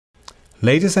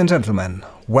Ladies and gentlemen,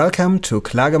 welcome to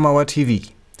Klagemauer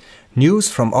TV. News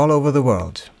from all over the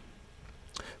world.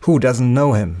 Who doesn't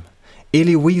know him?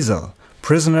 Elie Wiesel,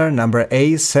 prisoner number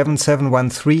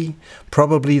A7713,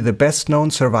 probably the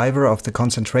best-known survivor of the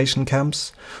concentration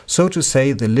camps, so to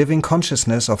say the living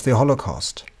consciousness of the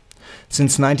Holocaust.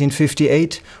 Since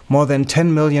 1958, more than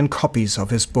 10 million copies of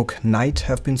his book Night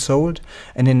have been sold,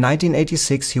 and in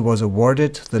 1986 he was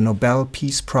awarded the Nobel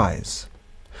Peace Prize.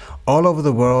 All over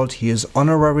the world he is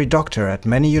honorary doctor at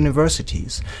many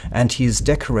universities, and he is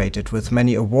decorated with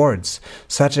many awards,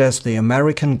 such as the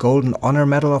American Golden Honor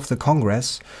Medal of the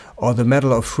Congress or the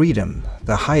Medal of Freedom,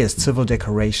 the highest civil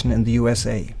decoration in the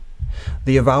USA.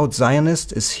 The avowed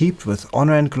Zionist is heaped with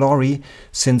honor and glory,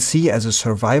 since he, as a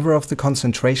survivor of the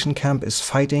concentration camp, is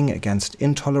fighting against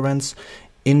intolerance,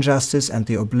 injustice and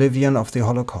the oblivion of the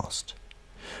Holocaust.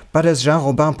 But as Jean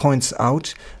Robin points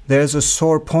out, there is a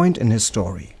sore point in his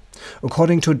story.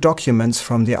 According to documents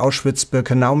from the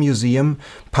Auschwitz-Birkenau Museum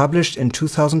published in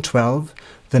 2012,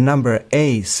 the number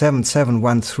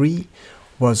A7713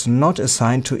 was not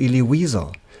assigned to Elie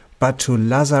Wiesel, but to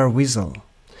Lazar Wiesel.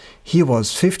 He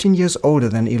was 15 years older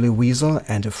than Elie Wiesel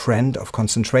and a friend of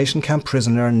concentration camp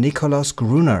prisoner Nikolaus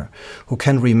Gruner, who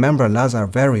can remember Lazar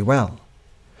very well.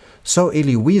 So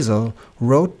Elie Wiesel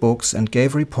wrote books and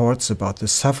gave reports about the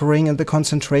suffering in the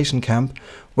concentration camp,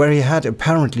 where he had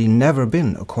apparently never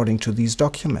been, according to these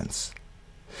documents.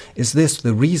 Is this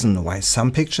the reason why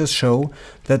some pictures show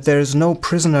that there is no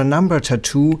prisoner number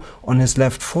tattoo on his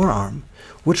left forearm,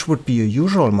 which would be a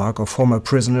usual mark of former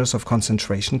prisoners of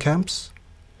concentration camps?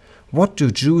 What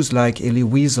do Jews like Elie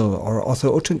Wiesel or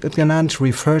Otto Uttgenannt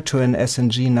refer to in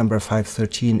SNG number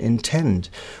 513 intend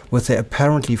with their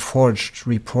apparently forged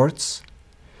reports?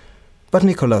 But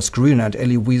Nikolaus Gruner and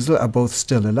Elie Wiesel are both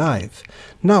still alive.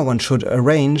 Now one should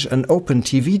arrange an open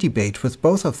TV debate with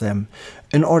both of them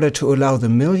in order to allow the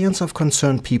millions of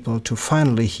concerned people to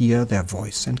finally hear their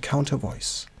voice and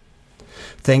countervoice.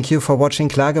 Thank you for watching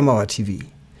Klagemauer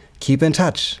TV. Keep in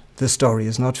touch, the story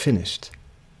is not finished.